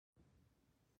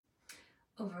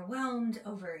overwhelmed,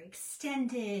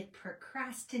 overextended,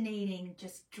 procrastinating,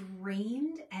 just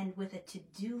drained, and with a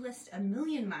to-do list a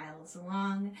million miles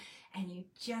long, and you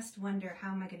just wonder,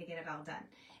 how am I going to get it all done?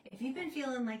 If you've been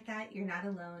feeling like that, you're not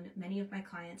alone. Many of my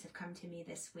clients have come to me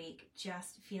this week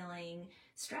just feeling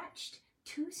stretched,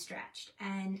 too stretched,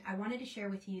 and I wanted to share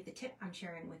with you the tip I'm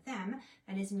sharing with them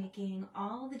that is making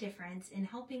all the difference in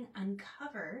helping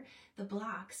uncover the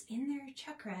blocks in their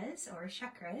chakras,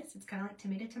 it's kind of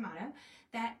like tomato,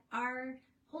 that are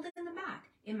holding them back.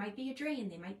 It might be a drain.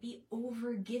 They might be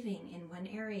over giving in one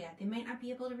area. They might not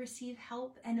be able to receive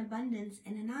help and abundance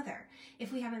in another.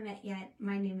 If we haven't met yet,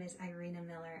 my name is Irina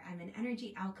Miller. I'm an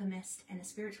energy alchemist and a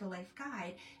spiritual life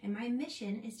guide, and my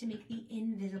mission is to make the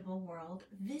invisible world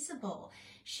visible,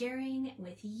 sharing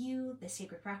with you the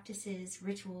sacred practices,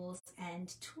 rituals,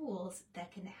 and tools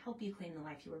that can help you claim the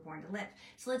life you were born to live.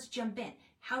 So let's jump in.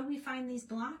 How do we find these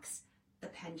blocks? The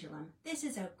pendulum. This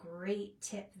is a great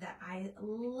tip that I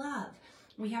love.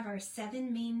 We have our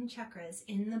 7 main chakras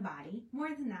in the body, more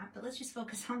than that, but let's just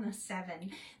focus on those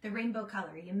 7. The rainbow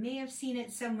color. You may have seen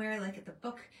it somewhere, like at the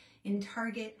book in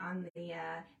Target on the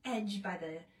edge by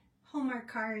the Hallmark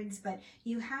cards, but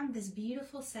you have this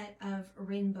beautiful set of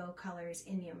rainbow colors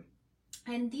in you.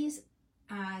 And these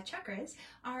chakras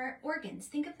are organs.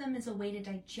 Think of them as a way to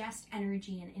digest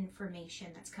energy and information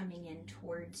that's coming in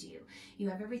towards you. You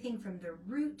have everything from the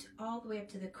root all the way up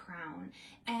to the crown.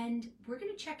 And we're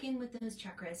going to check in with those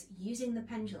chakras using the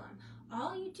pendulum.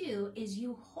 All you do is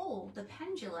you hold the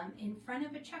pendulum in front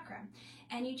of a chakra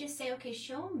and you just say, okay,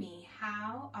 show me,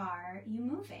 how are you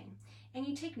moving? And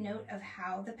you take note of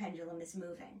how the pendulum is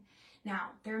moving.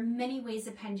 Now, there are many ways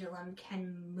a pendulum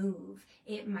can move.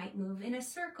 It might move in a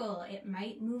circle. It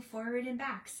might move forward and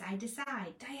back, side to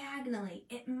side, diagonally.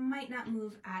 It might not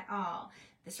move at all.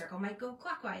 The circle might go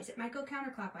clockwise. It might go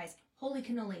counterclockwise. Holy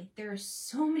cannoli, there are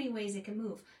so many ways it can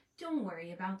move. Don't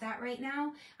worry about that right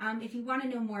now. If you want to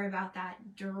know more about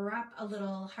that, drop a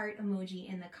little heart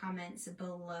emoji in the comments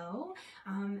below,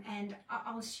 and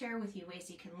I'll share with you ways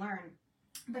you can learn.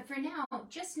 But for now,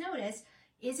 just notice,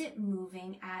 is it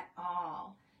moving at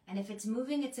all? And if it's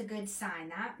moving, it's a good sign.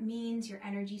 That means your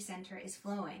energy center is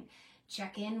flowing.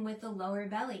 Check in with the lower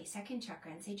belly, 2nd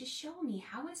chakra, and say, just show me,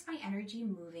 how is my energy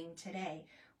moving today?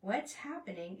 What's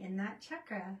happening in that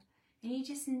chakra? And you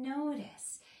just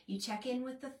notice. You check in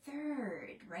with the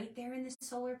 3rd, right there in the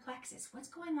solar plexus. What's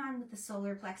going on with the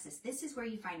solar plexus? This is where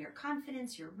you find your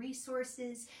confidence, your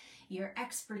resources, your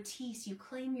expertise. You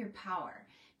claim your power.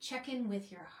 Check in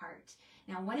with your heart.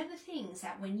 Now, one of the things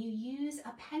that when you use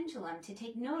a pendulum to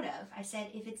take note of, I said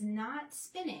if it's not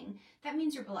spinning, that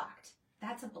means you're blocked.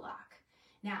 That's a block.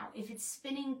 Now, if it's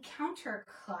spinning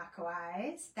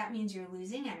counterclockwise, that means you're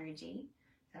losing energy.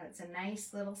 So it's a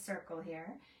nice little circle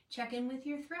here. Check in with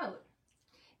your throat.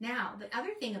 Now, the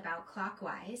other thing about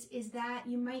clockwise is that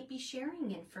you might be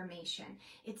sharing information.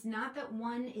 It's not that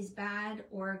one is bad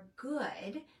or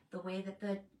good, the way that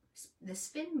the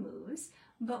spin moves,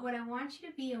 but what I want you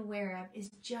to be aware of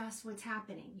is just what's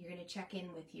happening. You're going to check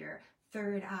in with your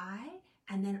 3rd eye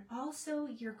and then also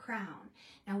your crown.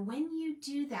 Now, when you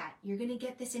do that, you're going to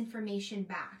get this information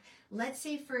back. Let's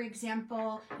say, for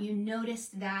example, you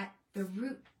noticed that the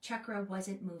root chakra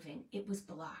wasn't moving. It was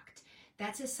blocked.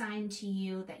 That's a sign to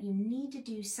you that you need to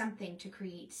do something to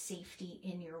create safety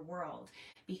in your world.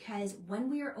 Because when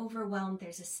we are overwhelmed,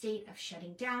 there's a state of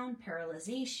shutting down,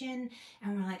 paralyzation,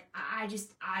 and we're like, I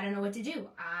don't know what to do.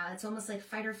 It's almost like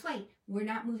fight or flight. We're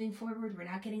not moving forward. We're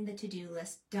not getting the to-do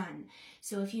list done.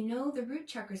 So if you know the root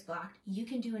chakra is blocked, you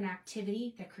can do an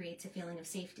activity that creates a feeling of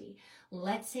safety.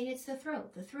 Let's say it's the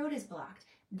throat. The throat is blocked.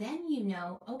 Then you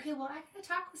know, okay, well, I gotta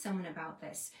talk with someone about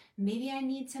this. Maybe I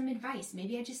need some advice.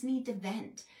 Maybe I just need to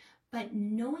vent. But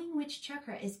knowing which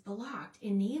chakra is blocked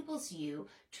enables you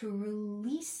to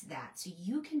release that so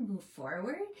you can move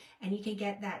forward and you can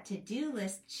get that to-do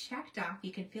list checked off.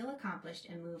 You can feel accomplished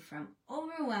and move from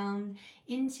overwhelmed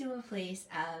into a place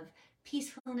of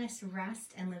peacefulness,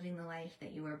 rest, and living the life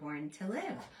that you were born to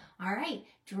live. All right,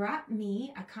 drop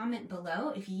me a comment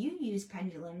below if you use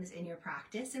pendulums in your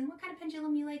practice and what kind of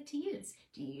pendulum you like to use.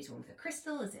 Do you use one with a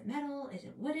crystal? Is it metal? Is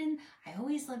it wooden? I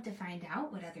always love to find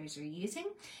out what others are using.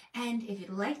 And if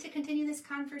you'd like to continue this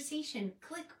conversation,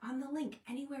 click on the link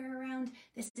anywhere around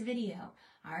this video.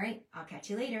 All right, I'll catch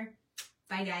you later.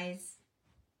 Bye, guys.